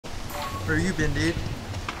Where you been, dude?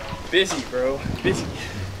 Busy, bro. Busy.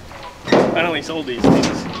 Finally sold these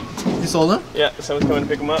things. You sold them? Yeah, someone's coming to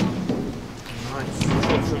pick them up. Nice.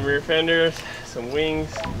 Sold some rear fenders, some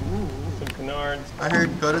wings, some canards. I heard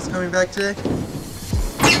Kota's coming back today.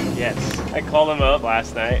 Yes. I called him up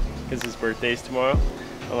last night because his birthday's tomorrow.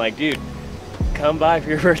 I'm like, dude, come by for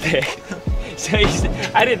your birthday. So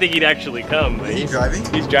I didn't think he'd actually come. But Is he driving?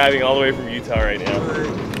 He's driving all the way from Utah right now.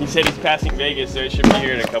 What? He said he's passing Vegas, so he should be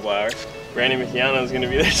here in a couple hours. Brandon Michiano's gonna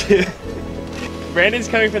be there too. Brandon's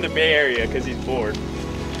coming from the Bay Area because he's bored.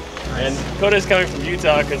 Nice. And Kota's coming from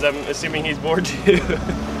Utah because I'm assuming he's bored too. Dude,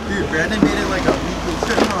 Brandon made it like a weekly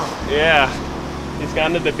trip, huh? Yeah. He's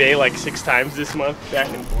gone to the Bay like 6 times this month, back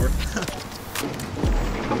and forth.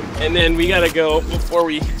 And then we gotta go, before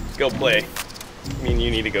we go play, me and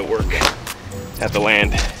you need to go work at the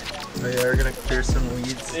land. Oh yeah, we're gonna clear some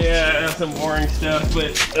weeds. Yeah, I have some boring stuff,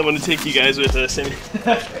 but I'm gonna take you guys with us. And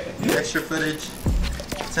Extra footage,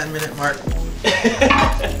 10-minute mark.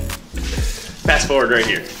 Fast forward right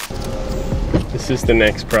here. This is the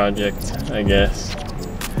next project, I guess.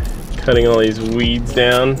 Cutting all these weeds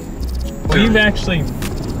down. We've actually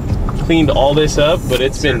cleaned all this up, but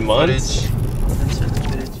it's been months.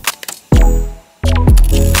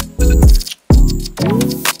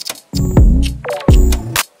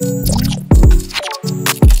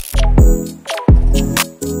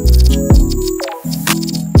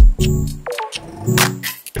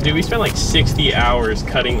 Dude, we spent like 60 hours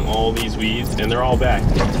cutting all these weeds, and they're all back.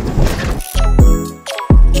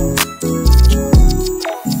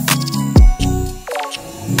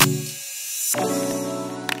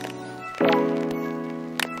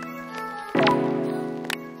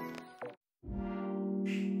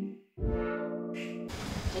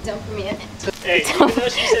 Don't put me in it. Hey, even though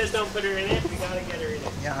she says don't put her in it, we gotta get her in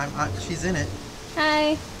it. Yeah, she's in it.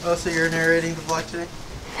 Hi. Oh, so you're narrating the vlog today?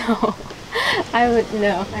 No,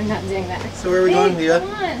 no, I'm not doing that. So where are we going, Leah? Come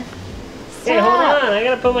on. Hey, hold on, I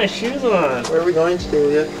gotta put my shoes on. Where are we going today,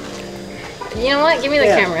 Leah? You know what? Give me the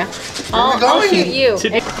camera. I'll shoot you.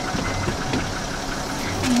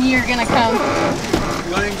 You're gonna come.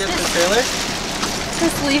 You want to get the trailer?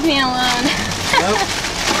 Just leave me alone. Nope.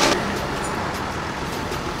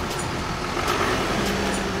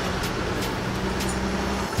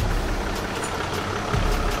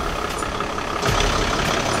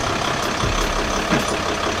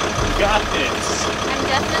 Got this. I'm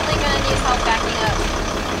definitely gonna need help backing up.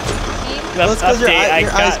 See? That's because your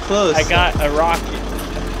eyes closed. I got a rock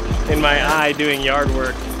in my eye doing yard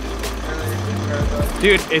work.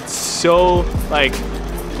 Dude, it's so like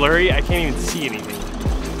blurry, I can't even see anything.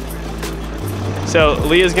 So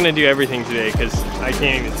Leah's gonna do everything today because I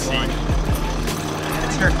can't even see.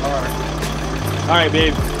 It's her car. All right,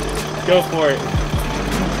 babe, go for it.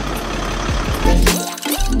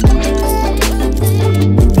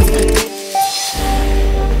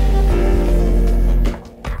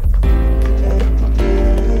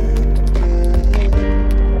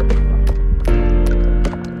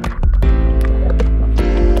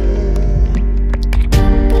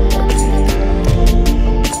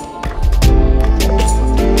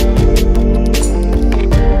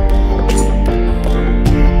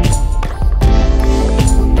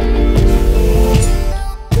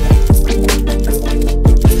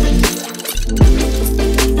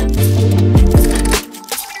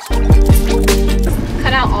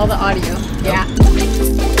 All the audio. Yeah.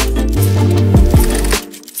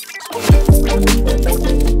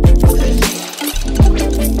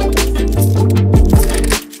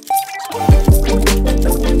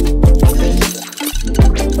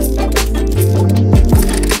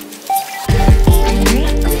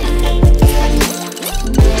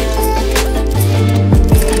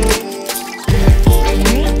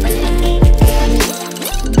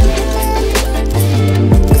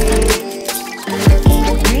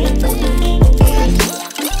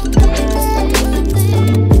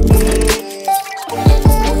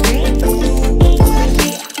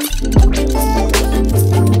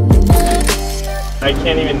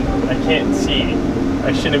 I can't see.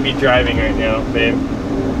 I shouldn't be driving right now, babe.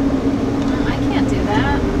 I can't do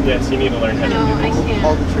that. Yes, you need to learn how to do No, I this. can't.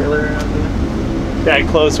 Hold the trailer around. That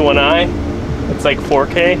close one eye, it's like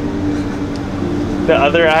 4K. The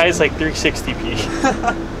other eye is like 360p.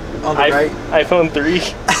 On the right. iPhone 3.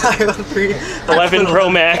 iPhone 3. 11 Pro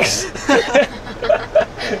Max.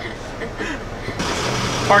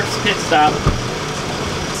 Parks pit stop.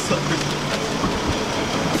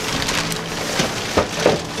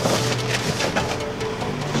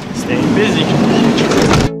 Staying busy.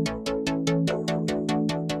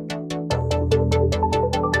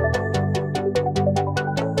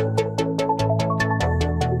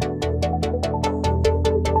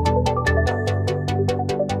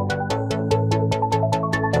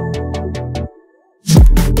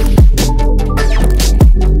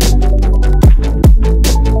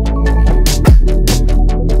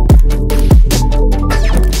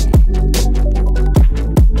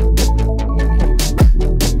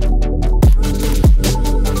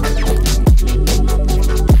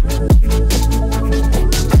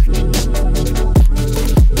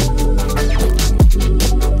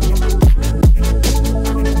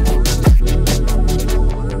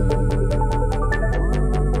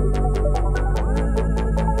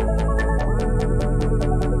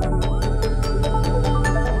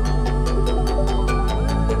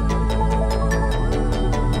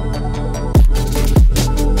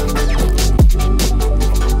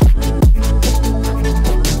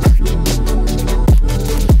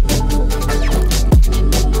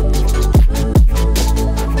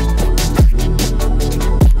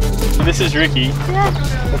 this is Ricky.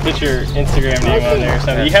 Yeah. We'll put your Instagram name on there or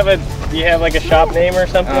something. Do you have like a shop name or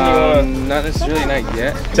something? Not necessarily, not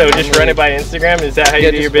yet. So just run it by Instagram? Is that how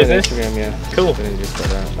you do your business? Instagram, yeah. Cool. Just put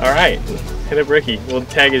that. All right. Hit up Ricky. We'll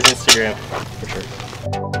tag his Instagram. For sure.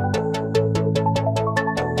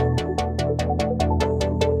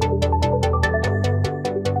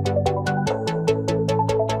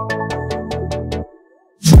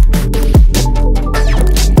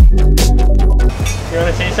 You want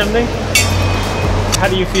to say something? How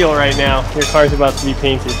do you feel right now? Your car's about to be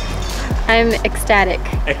painted. I'm ecstatic.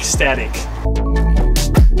 Ecstatic.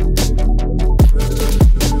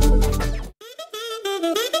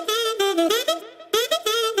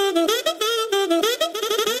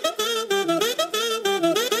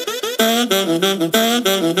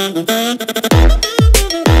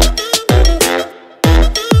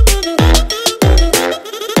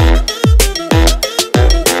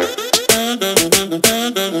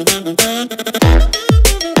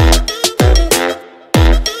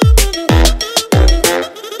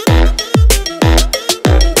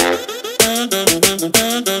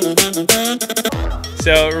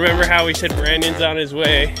 So remember how we said Brandon's on his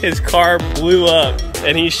way? His car blew up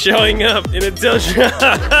and he's showing up in a tow truck.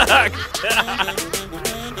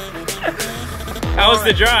 How was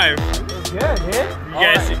the drive? It was good,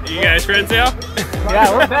 dude. You guys friends now?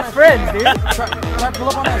 Yeah, we're best friends, dude. Try to pull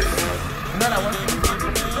up on that.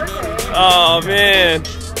 Oh man.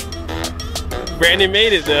 Brandon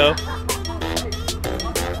made it though.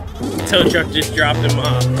 The tow truck just dropped him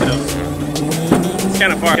off. So. It's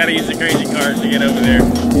kind of far. Gotta use the crazy cars to get over there.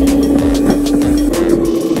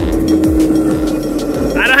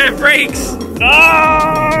 I don't have brakes.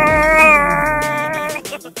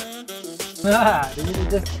 Ah,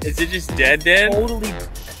 dude, Is it just dead? totally.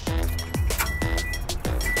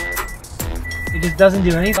 It just doesn't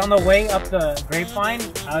do anything. On the way up the grapevine,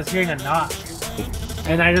 I was hearing a knock.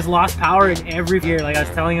 And I just lost power in every gear. Like I was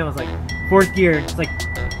telling him, I was like, 4th gear. It's like,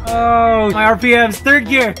 oh, my RPM's 3rd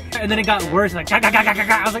gear. And then it got worse. Like, I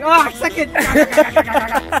was like, oh, 2nd.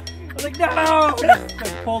 I was like, no. I just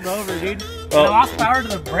like, pulled over, dude. And I lost power to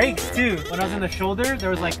the brakes too. When I was in the shoulder, there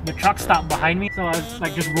was like the truck stopped behind me. So I was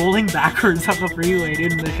like just rolling backwards up the freeway,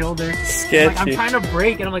 dude, in the shoulder. Sketchy. Like, I'm trying to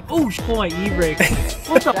brake and I'm like, oh, pull my e-brake.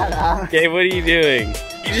 What the? Okay, what are you doing?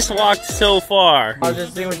 You just walked so far. I was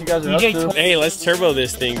just seeing what you guys are up to. Hey, let's turbo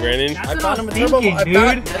this thing, Brandon. I found him a turbo,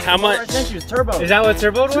 dude. How much? Turbo. Is that what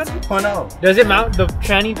turbo was? 2.0. Does it mount the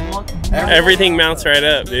tranny? Everything mounts right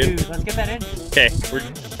up, dude. Dude, let's get that in. Okay,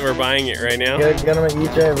 we're buying it right now. Get on my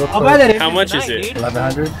EJ real I'll buy that in. How much tonight, is it? dude.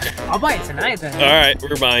 1100. I'll buy it tonight then. All right,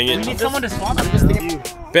 we're buying We it. need someone to swap it.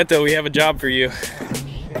 Beto, we have a job for you.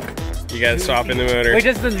 You gotta swap in the motor. Wait,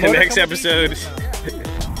 does the motor next come with episode.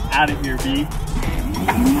 Out of here, B.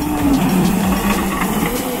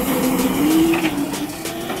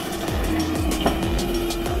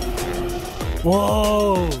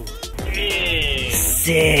 Whoa. Dang.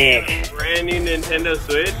 Sick. Brand new Nintendo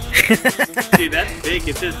Switch. Dude, that's big.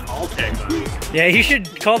 It says Alltech on it. Yeah, you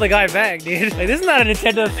should call the guy back, dude. Like, this is not a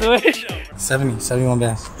Nintendo Switch. 71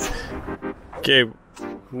 bands. Okay,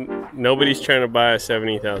 nobody's trying to buy a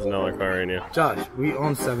 $70,000 car right now. Josh, we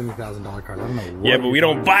own $70,000 cars. I don't know what. Yeah, but we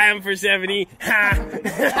don't buy them for 70.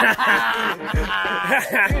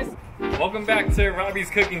 Welcome back to Robbie's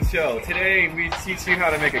Cooking Show. Today we teach you how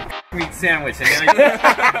to make a meat sandwich. And now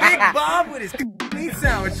Big Bob with his meat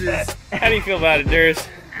sandwiches. How do you feel about it, Durs?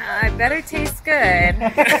 It better taste good.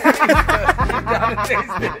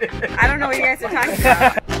 I don't know what you guys are talking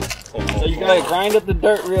about. So you gotta grind up the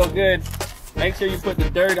dirt real good. Make sure you put the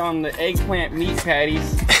dirt on the eggplant meat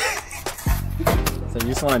patties. So you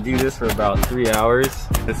just want to do this for about 3 hours.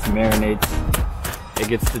 This marinates. It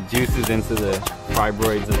gets the juices into the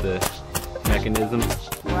fibroids of the mechanism.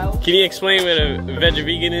 Can you explain what a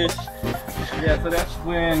veg-vegan is? Yeah, so that's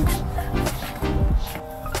when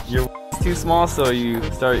your too small, so you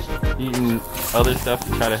start eating other stuff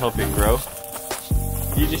to try to help it grow.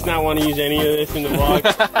 Do you just not want to use any of this in the vlog?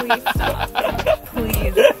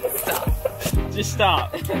 Please stop. Just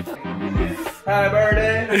stop. Happy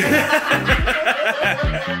birthday.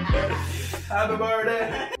 Happy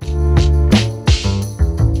birthday.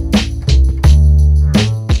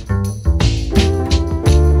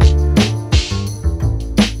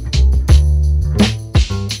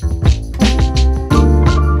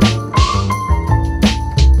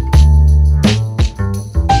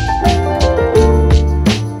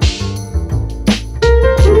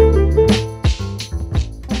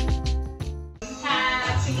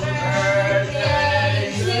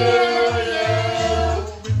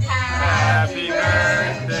 Happy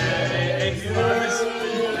birthday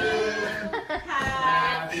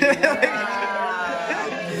Thank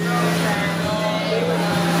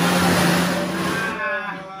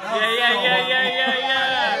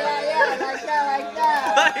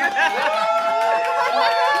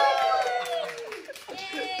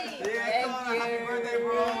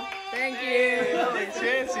you.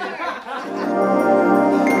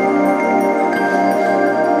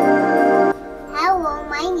 Hello,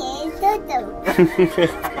 my name is Toto.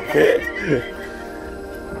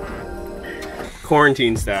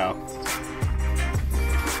 Quarantine style.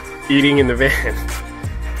 Eating in the van.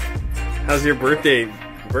 How's your birthday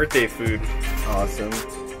food? Awesome.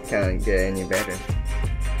 Can't get any better.